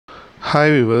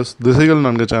Hi viewers, திசைகள்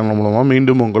நான்கு channel மூலமாக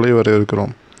மீண்டும் உங்களை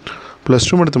வரவேற்கிறோம். ப்ளஸ்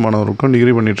டூ முடித்த மாணவருக்கும்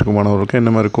டிகிரி பண்ணிகிட்ருக்க மாணவருக்கும்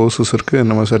என்ன மாதிரி கோர்சஸ் இருக்குது,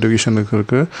 என்ன மாதிரி சர்டிஃபிகேஷன்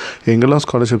இருக்குது, எங்கெல்லாம்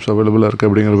ஸ்காலர்ஷிப்ஸ் அவைலபிளாக இருக்குது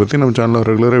அப்படிங்கிறத பற்றி நம்ம சேனலில்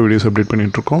ரெகுலராக வீடியோஸ் அப்டேட்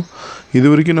பண்ணிகிட்ருக்கோம். இது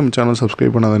வரைக்கும் நம்ம சேனல்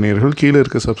சப்ஸ்கிரைப் பண்ணாத நேயர்கள் கீழே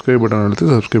இருக்க சப்ஸ்கிரைப் பட்டன்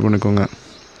எடுத்து சப்ஸ்கிரைப் பண்ணிக்கோங்க.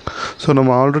 ஸோ நம்ம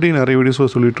ஆல்ரெடி நிறைய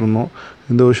வீடியோஸில் சொல்லிகிட்டு இருந்தோம்,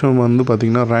 இந்த வருஷம்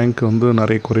பார்த்திங்கன்னா ரேங்க்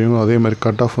நிறைய குறையும், அதே மாதிரி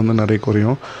கட் ஆஃப் நிறைய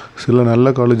குறையும். சில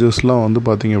நல்ல காலேஜஸ்லாம்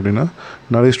பார்த்திங்க அப்படின்னா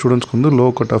நிறைய ஸ்டூடெண்ட்ஸ்க்கு லோ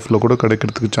கட் ஆஃபில் கூட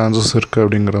கிடைக்கிறதுக்கு சான்சஸ் இருக்குது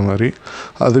அப்படிங்கிற மாதிரி.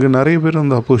 அதுக்கு நிறைய பேர்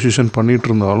அப்போசிஷன் பண்ணிகிட்டு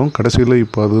இருந்தாலும் கடைசியில்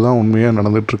இப்போ அதுதான் உண்மையாக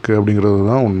நடந்துகிட்ருக்கு அப்படிங்கிறது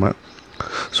தான் உண்மை.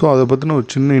 ஸோ அதை பற்றின ஒரு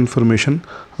சின்ன இன்ஃபர்மேஷன்,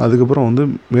 அதுக்கப்புறம்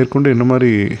மேற்கொண்டு என்ன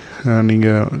மாதிரி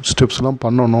நீங்கள் ஸ்டெப்ஸ்லாம்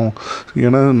பண்ணணும்.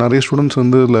 ஏன்னா நிறைய ஸ்டூடெண்ட்ஸ்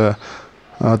இதில்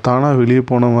தானாக வெளியே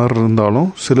போன மாதிரி இருந்தாலும்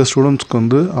சில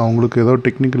ஸ்டூடெண்ட்ஸ்க்கு அவங்களுக்கு ஏதோ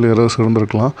டெக்னிக்கல் எரர்ஸ்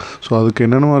இருந்திருக்கலாம். ஸோ அதுக்கு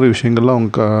என்னென்ன மாதிரி விஷயங்கள்லாம்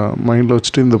அவங்க மைண்டில்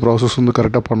வச்சுட்டு இந்த ப்ராசஸ்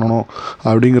கரெக்டாக பண்ணணும்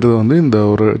அப்படிங்கிறத இந்த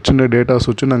ஒரு சின்ன டேட்டாஸ்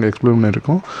வச்சு நாங்கள் எக்ஸ்பிளைன்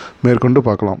பண்ணியிருக்கோம். மேற்கொண்டு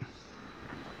பார்க்கலாம்.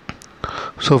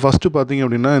 ஸோ ஃபஸ்ட்டு பார்த்திங்க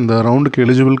அப்படின்னா இந்த ரவுண்டுக்கு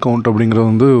எலிஜிபிள் கவுண்ட்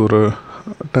அப்படிங்கிறது ஒரு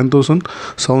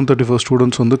 10,734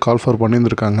 students call for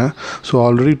பண்ணியிருந்திருக்காங்க. So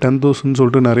already 10,000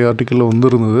 சொல்லிட்டு நிறைய ஆர்டிக்கலில்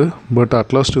இருந்தது. பட்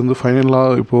அட்லாஸ்ட்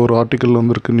ஃபைனலாக இப்போது ஒரு ஆர்டிக்கல்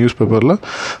இருக்குது நியூஸ் பேப்பரில்.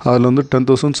 அதில்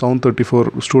 10,734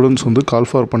 ஸ்டூடெண்ட்ஸ் கால்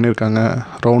ஃபார் பண்ணியிருக்காங்க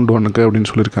ரவுண்ட் 1க்கு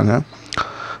அப்படின்னு சொல்லியிருக்காங்க.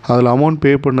 அதில் அமௌண்ட்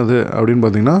பே பண்ணது அப்படின்னு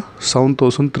பார்த்திங்கன்னா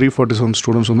 7,347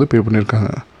 ஸ்டூடெண்ட்ஸ் பே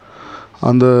பண்ணியிருக்காங்க.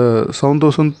 அந்த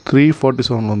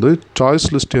 7,347 சாய்ஸ்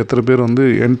லிஸ்ட் எத்தனை பேர்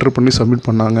என்ட்ரு பண்ணி சப்மிட்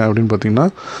பண்ணாங்க அப்படின்னு பார்த்திங்கன்னா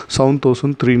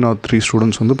 7,303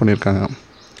 ஸ்டூடெண்ட்ஸ் பண்ணியிருக்காங்க.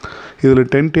 இதில்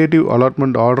டென்டேட்டிவ்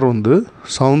அலாட்மெண்ட் ஆர்டர்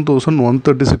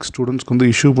 7,136 ஸ்டூடெண்ட்ஸ்க்கு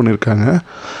இஷ்யூ பண்ணியிருக்காங்க.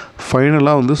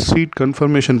 ஃபைனலாக சீட்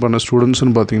கன்ஃபர்மேஷன் பண்ண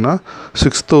ஸ்டூடெண்ட்ஸ்னு பார்த்திங்கன்னா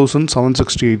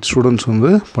 6,768 ஸ்டூடெண்ட்ஸ்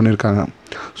பண்ணியிருக்காங்க.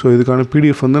 ஸோ இதுக்கான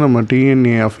பிடிஎஃப் நம்ம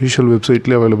TNA அஃபிஷியல்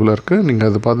வெப்சைட்லேயே அவைலபிளாக இருக்குது. நீங்கள்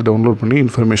அதை பார்த்து டவுன்லோட் பண்ணி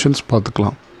இன்ஃபர்மேஷன்ஸ்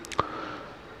பார்த்துக்கலாம்.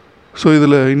 ஸோ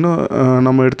இதில் இன்னும்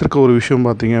நம்ம எடுத்துருக்க ஒரு விஷயம்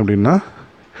பார்த்திங்க அப்படின்னா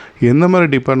எந்த மாதிரி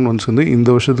டிபார்ட்மெண்ட்ஸ் இந்த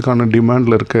வருஷத்துக்கான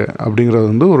டிமாண்டில் இருக்குது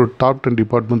அப்படிங்கிறது ஒரு டாப் 10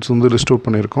 டிபார்ட்மெண்ட்ஸ் லிஸ்ட் அவுட்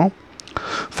பண்ணியிருக்கோம்.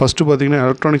 ஃபஸ்ட்டு பார்த்திங்கன்னா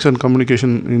எலக்ட்ரானிக்ஸ் அண்ட்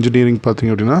கம்யூனிகேஷன் இன்ஜினியரிங்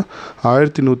பார்த்திங்க அப்படின்னா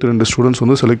 1,102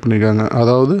 ஸ்டூடெண்ட்ஸ் செலக்ட் பண்ணியிருக்காங்க.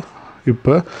 அதாவது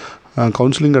இப்போ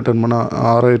கவுன்சிலிங் அட்டன் பண்ண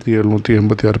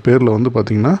 6,786 பேரில்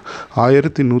பார்த்திங்கன்னா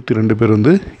 1,102 பேர்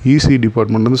இசி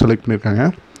டிபார்ட்மெண்ட் செலக்ட் பண்ணியிருக்காங்க.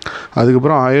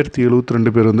 அதுக்கப்புறம்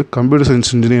 1,072 பேர் computer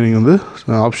science engineering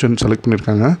option select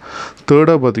பண்ணியிருக்காங்க.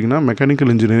 தேர்டாக பார்த்திங்கன்னா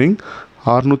மெக்கானிக்கல் இன்ஜினியரிங்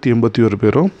 681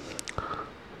 பேரும்,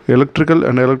 எலக்ட்ரிக்கல்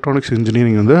அண்ட் எலக்ட்ரானிக்ஸ்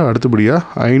இன்ஜினியரிங் அடுத்தபடியாக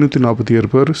 547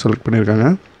 பேர் செலக்ட் பண்ணியிருக்காங்க.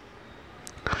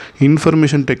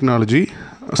 Information technology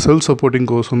self supporting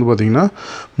course பார்த்திங்கன்னா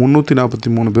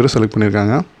 343 பேர் செலக்ட்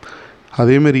பண்ணியிருக்காங்க.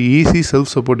 அதேமாரி ஈஸி செல்ஃப்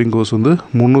சப்போர்ட்டிங் கோர்ஸ்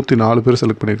 304 பேர்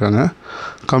செலக்ட் பண்ணியிருக்காங்க.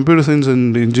 Computer science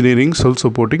and engineering self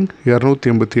supporting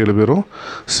 287 பேரும்,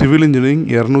 சிவில் இன்ஜினியரிங்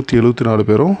 274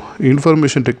 பேரும்,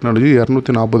 இன்ஃபர்மேஷன் டெக்னாலஜி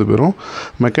 240 பேரும்,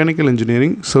 மெக்கானிக்கல்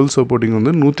இன்ஜினியரிங் செல்ஃப் சப்போர்ட்டிங்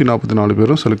 144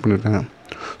 பேரும் செலக்ட் பண்ணியிருக்காங்க.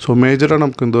 ஸோ மேஜராக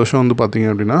நமக்கு இந்த வருஷம் பார்த்திங்க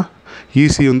அப்படின்னா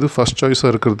ஈஸி ஃபஸ்ட்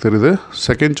சாய்ஸாக இருக்கிறது தெரியுது.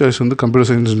 Second choice computer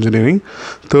science engineering,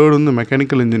 third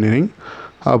mechanical engineering,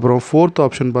 அப்புறம் ஃபோர்த்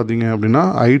ஆப்ஷன் பார்த்திங்க அப்படின்னா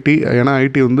ஐடி. ஏன்னா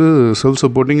ஐடி செல்ஃப்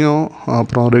சப்போர்ட்டிங்கும்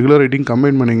அப்புறம் ரெகுலர் ரைட்டிங்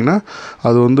கம்பைன் பண்ணிங்கன்னா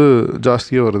அது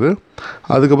ஜாஸ்தியாக வருது.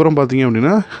 அதுக்கப்புறம் பார்த்திங்க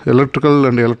அப்படின்னா electrical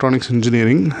and electronics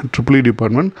engineering EEE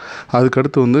department,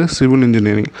 அதுக்கடுத்து சிவில்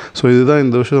இன்ஜினியரிங். ஸோ இதுதான்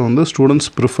இந்த வருஷம் ஸ்டூடெண்ட்ஸ்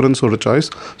ப்ரிஃபரன்ஸோட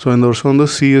சாய்ஸ். ஸோ இந்த வருஷம்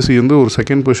சிஎஸ்சி ஒரு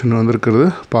செகண்ட் பொசிஷன் இருக்கிறது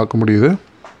பார்க்க முடியுது.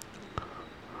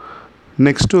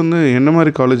 நெக்ஸ்ட்டு என்ன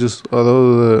மாதிரி காலேஜஸ்,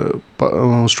 அதாவது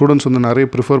ஸ்டூடெண்ட்ஸ் நிறைய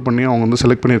ப்ரிஃபர் பண்ணி அவங்க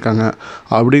செலக்ட் பண்ணியிருக்காங்க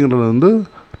அப்படிங்கிறது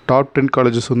டாப் 10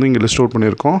 காலேஜஸ் இங்கே லிஸ்ட் அவுட்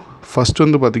பண்ணியிருக்கோம்.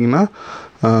 ஃபஸ்ட்டு பார்த்திங்கன்னா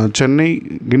சென்னை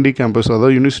கிண்டி கேம்பஸ்,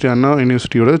 அதாவது யூனிவர்சிட்டி அண்ணா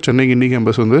யூனிவர்சிட்டியோட Chennai Guindy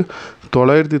campus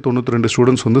 992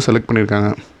 students select பண்ணியிருக்காங்க.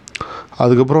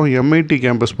 அதுக்கப்புறம் MIT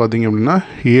கேம்பஸ் பார்த்திங்க அப்படின்னா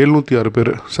 706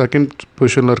 பேர் செகண்ட்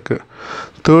பொசிஷனில் இருக்குது.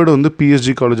 Third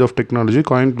PSG college of technology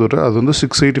Coimbatore, அது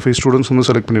 685 ஸ்டூடெண்ட்ஸ்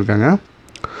செலக்ட் பண்ணியிருக்காங்க.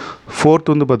 ஃபோர்த்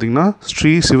பார்த்திங்கன்னா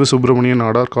Sri Sivasubramanian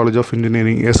Nadar college of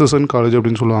engineering, SSN college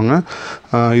அப்படின்னு சொல்லுவாங்க.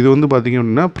 இது பார்த்திங்க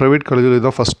அப்படின்னா ப்ரைவேட் காலேஜில்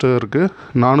இதுதான் ஃபஸ்ட்டு இருக்குது.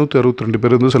 462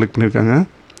 பேர் செலக்ட் பண்ணியிருக்காங்க.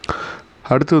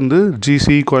 அடுத்து GC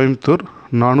கோயம்புத்தூர்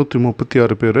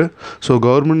 436 பேர். ஸோ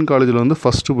கவர்மெண்ட் காலேஜில்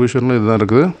ஃபஸ்ட்டு பொசிஷனில் இதுதான்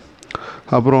இருக்குது.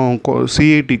 அப்புறம்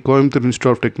CIT Coimbatore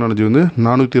institute of technology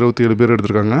 427 பேர்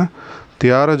எடுத்திருக்காங்க.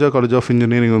 தியாகராஜா காலேஜ் ஆஃப்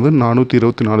இன்ஜினியரிங்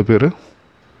 424 பேர்.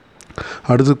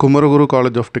 அடுத்து Kumaraguru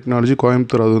college of technology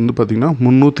Coimbatore, அது பார்த்திங்கன்னா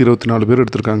 324 பேர்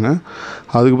எடுத்திருக்காங்க.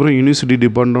 அதுக்கப்புறம் university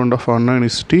department of Anna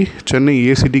university Chennai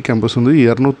ACT campus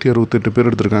 268 பேர்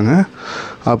எடுத்திருக்காங்க.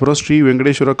 அப்புறம் Sri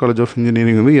Venkateswara college of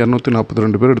engineering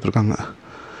 242 பேர் எடுத்திருக்காங்க.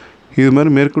 இது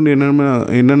மாதிரி மேற்கொண்டு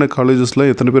என்னென்ன காலேஜஸில்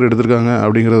எத்தனை பேர் எடுத்திருக்காங்க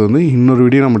அப்படிங்கிறது இன்னொரு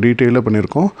வீடியோ நம்ம டீட்டெயிலாக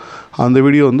பண்ணியிருக்கோம். அந்த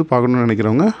வீடியோ பார்க்கணுன்னு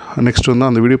நினைக்கிறவங்க நெக்ஸ்ட்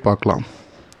அந்த வீடியோ பார்க்கலாம்.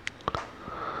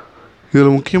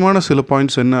 இதில் முக்கியமான சில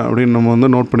பாயிண்ட்ஸ் என்ன அப்படின்னு நம்ம வந்து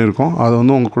நோட் பண்ணியிருக்கோம். அதை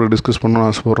வந்து உங்கள் கூட டிஸ்கஸ் பண்ணணும்னு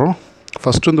ஆசைப்பட்றோம்.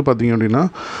 ஃபஸ்ட்டு வந்து பார்த்திங்க அப்படின்னா,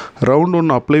 round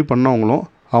 1 apply பண்ணவங்களும்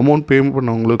amount pay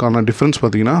பண்ணவங்களுக்கான difference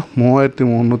பார்த்திங்கன்னா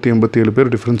 3387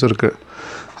 பேர் டிஃப்ரென்ஸ் இருக்குது.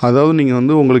 அதாவது நீங்கள்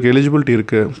வந்து உங்களுக்கு எலிஜிபிலிட்டி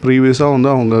இருக்குது, ப்ரீவியஸாக வந்து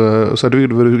அவங்க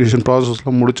சர்டிஃபிகேட் வெரிஃபிகேஷன்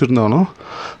ப்ராசஸ்லாம் முடிச்சிருந்தாலும்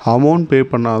அமௌண்ட் பே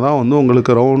பண்ணால் தான் வந்து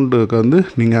உங்களுக்கு ரவுண்டுக்கு வந்து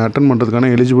நீங்கள் அட்டன் பண்ணுறதுக்கான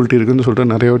எலிஜிபிலிட்டி இருக்குதுன்னு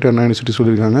சொல்லிட்டு நிறைய வாட்டி அண்ணா யூனிவர்சிட்டி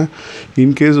சொல்லியிருக்காங்க.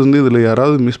 இன்கேஸ் வந்து இதில்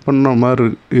யாராவது மிஸ் பண்ண மாதிரி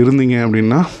இருந்தீங்க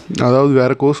அப்படின்னா, அதாவது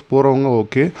வேறு கோர்ஸ் போகிறவங்க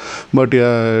ஓகே, பட்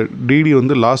டிடி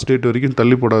வந்து லாஸ்ட் டேட் வரைக்கும்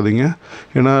தள்ளி போடாதீங்க.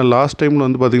 ஏன்னா லாஸ்ட் டைமில்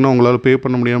வந்து பார்த்திங்கன்னா உங்களால் பே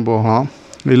பண்ண முடியாமல் போகலாம்,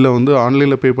 இல்லை வந்து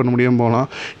ஆன்லைனில் பே பண்ண முடியாமல் போகலாம்,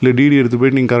 இல்லை டிடி எடுத்து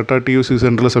போய் நீங்கள் கரெக்டாக டியூசி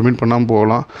சென்டரில் சப்மிட் பண்ணாமல்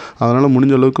போகலாம். அதனால்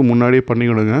முடிஞ்ச அளவுக்கு முன்னாடியே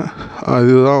பண்ணிவிடுங்க.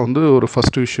 அதுதான் வந்து ஒரு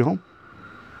ஃபஸ்ட்டு விஷயம்.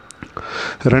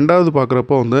 ரெண்டாவது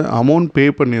பார்க்குறப்போ வந்து அமௌண்ட் பே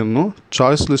பண்ணியிருந்தோம்,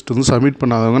 சாய்ஸ் லிஸ்ட் வந்து சப்மிட்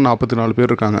பண்ணாதவங்க 44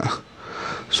 பேர் இருக்காங்க.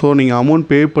 ஸோ நீங்கள் அமௌண்ட்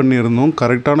பே பண்ணியிருந்தோம்,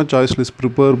 கரெக்டான சாய்ஸ் லிஸ்ட்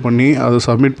ப்ரிப்பேர் பண்ணி அதை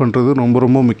சப்மிட் பண்ணுறது ரொம்ப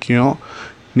ரொம்ப முக்கியம்.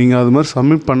 நீங்கள் அது மாதிரி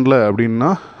சப்மிட் பண்ணல அப்படின்னா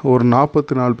ஒரு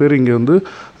 44 பேர் இங்கே வந்து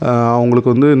அவங்களுக்கு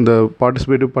வந்து இந்த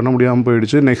பார்ட்டிசிபேட் பண்ண முடியாமல்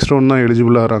போயிடுச்சு, நெக்ஸ்ட் ரவுண்ட் தான்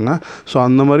எலிஜிபிளாக ஆகிறாங்க. ஸோ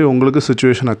அந்த மாதிரி உங்களுக்கு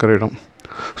சிச்சுவேஷன் அக்கறையிடும்.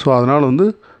 ஸோ அதனால் வந்து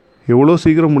எவ்வளோ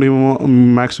சீக்கிரம் முடியுமோ,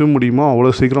 மேக்ஸிமம் முடியுமோ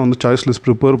அவ்வளோ சீக்கிரம் வந்து சாய்ஸ் லிஸ்ட்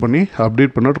ப்ரிப்பேர் பண்ணி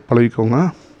அப்டேட் பண்ண பழகிக்கோங்க.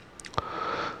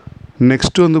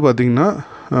 நெக்ஸ்ட்டு வந்து பார்த்திங்கன்னா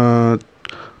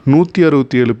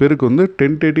 167 பேருக்கு வந்து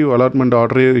டென்டேட்டிவ் அலாட்மெண்ட்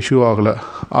ஆர்டரே இஷ்யூ ஆகலை.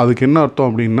 அதுக்கு என்ன அர்த்தம்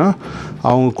அப்படின்னா,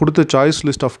 அவங்க கொடுத்த சாய்ஸ்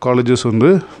லிஸ்ட் ஆஃப் காலேஜஸ் வந்து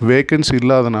வேக்கன்சி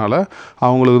இல்லாதனால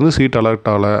அவங்களுக்கு வந்து சீட் அலாட்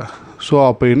ஆகலை. ஸோ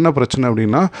அப்போ என்ன பிரச்சனை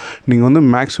அப்படின்னா, நீங்கள் வந்து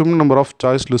maximum number of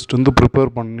choice list வந்து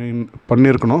ப்ரிப்பேர்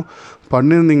பண்ணியிருக்கணும்.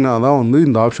 பண்ணியிருந்தீங்கன்னா தான் வந்து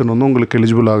இந்த ஆப்ஷன் வந்து உங்களுக்கு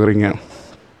எலிஜிபிள் ஆகுறீங்க.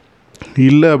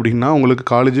 இல்லை அப்படின்னா உங்களுக்கு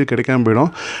காலேஜே கிடைக்காம போயிடும்.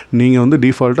 நீங்கள் வந்து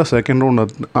டிஃபால்ட்டாக செகண்ட்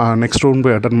ரவுண்ட் நெக்ஸ்ட் ரவுண்ட்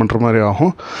போய் அட்டன் பண்ணுற மாதிரி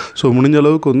ஆகும். ஸோ முடிஞ்ச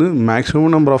அளவுக்கு வந்து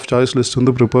maximum number of choice list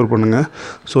வந்து ப்ரிப்பேர் பண்ணுங்கள்.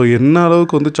 ஸோ என்ன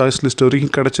அளவுக்கு வந்து சாய்ஸ் லிஸ்ட்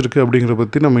வரைக்கும் கிடச்சிருக்கு அப்படிங்கிற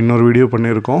பற்றி நம்ம இன்னொரு வீடியோ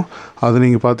பண்ணியிருக்கோம். அது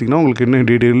நீங்கள் பார்த்தீங்கன்னா உங்களுக்கு இன்னும்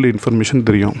டீட்டெயில்டு இன்ஃபர்மேஷன்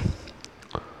தெரியும்.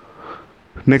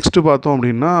 நெக்ஸ்ட்டு பார்த்தோம்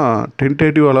அப்படின்னா,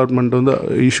 டென்டேட்டிவ் அலாட்மெண்ட் வந்து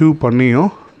இஷ்யூ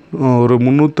பண்ணியும் ஒரு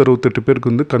 368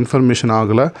 பேருக்கு வந்து கன்ஃபர்மேஷன்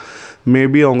ஆகலை.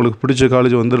 மேபி அவங்களுக்கு பிடிச்ச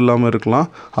காலேஜ் வந்துடலாமல் இருக்கலாம்,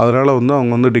 அதனால் வந்து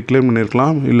அவங்க வந்து டிக்ளைன்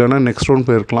பண்ணியிருக்கலாம், இல்லைனா நெக்ஸ்ட் ரவுண்ட்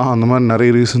போயிருக்கலாம். அந்த மாதிரி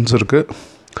நிறைய ரீசன்ஸ் இருக்குது.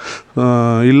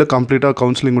 இல்லை கம்ப்ளீட்டாக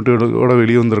கவுன்சிலிங் விட்டோட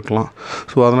வெளியே வந்திருக்கலாம்.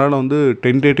 ஸோ அதனால் வந்து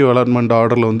டென்டேட்டிவ் அலாட்மெண்ட்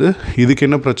ஆர்டரில் வந்து இதுக்கு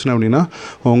என்ன பிரச்சனை அப்படின்னா,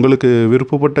 உங்களுக்கு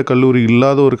விருப்பப்பட்ட கல்லூரி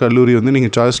இல்லாத ஒரு கல்லூரி வந்து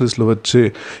நீங்கள் சாய்ஸ் லிஸ்ட்டில் வச்சு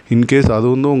இன்கேஸ் அது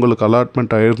வந்து உங்களுக்கு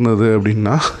அலாட்மெண்ட் ஆகிருந்தது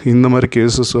அப்படின்னா இந்த மாதிரி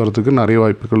கேசஸ் வரதுக்கு நிறைய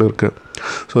வாய்ப்புகள் இருக்குது.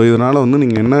 ஸோ இதனால் வந்து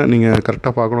நீங்கள்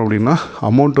கரெக்டாக பார்க்கணும் அப்படின்னா,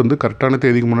 அமௌண்ட் வந்து கரெக்டான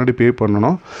தேதிக்கு முன்னாடி பே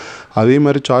பண்ணணும். அதே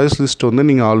மாதிரி சாய்ஸ் லிஸ்ட் வந்து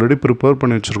நீங்கள் ஆல்ரெடி ப்ரிப்பேர்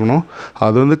பண்ணி வச்சுருக்கணும்.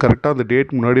 அது வந்து கரெக்டாக அந்த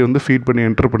டேட் முன்னாடி வந்து ஃபீட் பண்ணி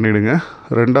என்ட்ரு பண்ணிவிடுங்க.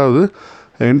 ரெண்டாவது,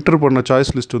 என்ட்ரு பண்ண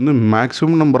சாய்ஸ் லிஸ்ட் வந்து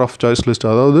maximum number of choice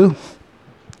list, அதாவது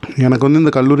எனக்கு வந்து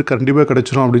இந்த கல்லூரி கண்டிப்பாக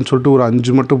கிடச்சிரும் அப்படின்னு சொல்லிட்டு ஒரு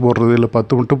 5 மட்டும் போடுறது, இல்லை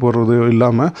 10 மட்டும் போடுறது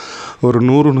இல்லாமல் ஒரு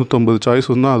 100-150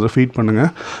 சாய்ஸ் வந்து அதை ஃபீட்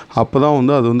பண்ணுங்கள். அப்போ தான்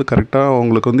வந்து அது வந்து கரெக்டாக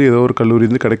உங்களுக்கு வந்து ஏதோ ஒரு கல்லூரி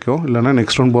வந்து கிடைக்கும், இல்லைனா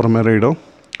நெக்ஸ்ட் ரவுண்ட் போகிற மாதிரி ஆகிடும்.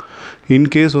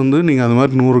 இன்கேஸ் வந்து நீங்கள் அது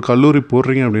மாதிரி 100 கல்லூரி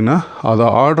போடுறீங்க அப்படின்னா அதை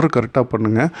ஆர்டர் கரெக்டாக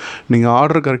பண்ணுங்கள். நீங்கள்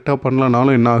ஆர்டர் கரெக்டாக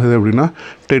பண்ணலனாலும் என்ன ஆகுது அப்படின்னா,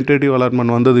 டென்டேட்டிவ்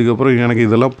அலாட்மெண்ட் வந்ததுக்கப்புறம் எனக்கு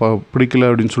இதெல்லாம் பிடிக்கல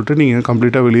அப்படின்னு சொல்லிட்டு நீங்கள்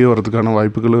கம்ப்ளீட்டாக வெளியே வரதுக்கான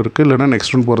வாய்ப்புகளும் இருக்குது, இல்லைனா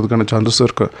நெக்ஸ்ட் ரவுண்ட் போகிறதுக்கான சான்சஸ்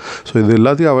இருக்குது. ஸோ இது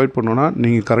எல்லாத்தையும் அவாய்ட் பண்ணோன்னா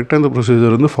நீங்கள் கரெக்டாக இந்த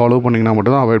ப்ரொசீஜர் வந்து ஃபாலோ பண்ணிங்கன்னா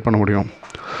மட்டும்தான் அவாய்ட் பண்ண முடியும்.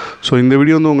 ஸோ இந்த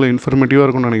வீடியோ வந்து உங்களுக்கு இன்ஃபர்மேட்டிவாக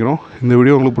இருக்கும்னு நினைக்கிறோம். இந்த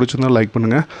வீடியோ உங்களுக்கு பிடிச்சிருந்தால் லைக்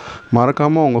பண்ணுங்கள்,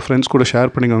 மறக்காமல் உங்கள் ஃப்ரெண்ட்ஸ் கூட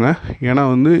ஷேர் பண்ணிக்கோங்க. ஏன்னா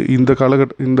வந்து இந்த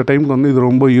டைமுக்கு வந்து இது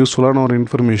ரொம்ப யூஸ்ஃபுல்லான ஒரு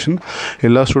இன்ஃபர்மேஷன்,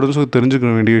 எல்லா ஸ்டூடெண்ட்ஸுக்கும்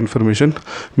தெரிஞ்சுக்க வேண்டிய இன்ஃபர்மேஷன்.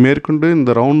 மேற்கொண்டு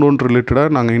இந்த ரவுண்ட் 1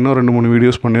 ரிலேட்டடாக நாங்கள் இன்னும் 2-3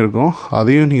 வீடியோஸ் பண்ணியிருக்கோம்,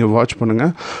 அதையும் நீங்கள் வாட்ச்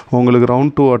பண்ணுங்கள். உங்களுக்கு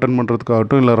ரவுண்ட் 2 அட்டன்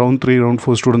பண்ணுறதுக்காகட்டும், இல்லை ரவுண்ட் 3 ரவுண்ட்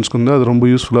 4 ஸ்டூடெண்ட்ஸ்க்கு வந்து அது ரொம்ப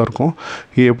யூஸ்ஃபுல்லாக இருக்கும்.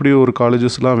 எப்படி ஒரு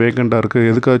காலேஜஸ்லாம் வேக்கண்ட்டாக இருக்குது,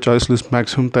 எதுக்காக சாய்ஸ் லிஸ்ட்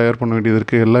மேக்ஸிமம் தயார் பண்ண வேண்டியது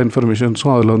இருக்குது, எல்லா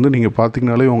இன்ஃபர்மேஷன்ஸும் அதில் வந்து நீங்கள்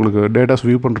பார்த்தீங்கனாலே உங்களுக்கு டேட்டாஸ்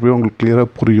வியூ பண்ணுறப்போ உங்களுக்கு கிளியராக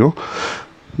புரியும்.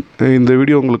 இந்த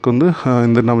வீடியோ உங்களுக்கு வந்து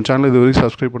நம்ம சேனல் இதுவரை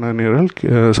சப்ஸ்கிரைப் பண்ண நேயர்கள்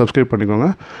சப்ஸ்கிரைப் பண்ணிக்கோங்க.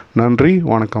 நன்றி,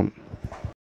 வணக்கம்.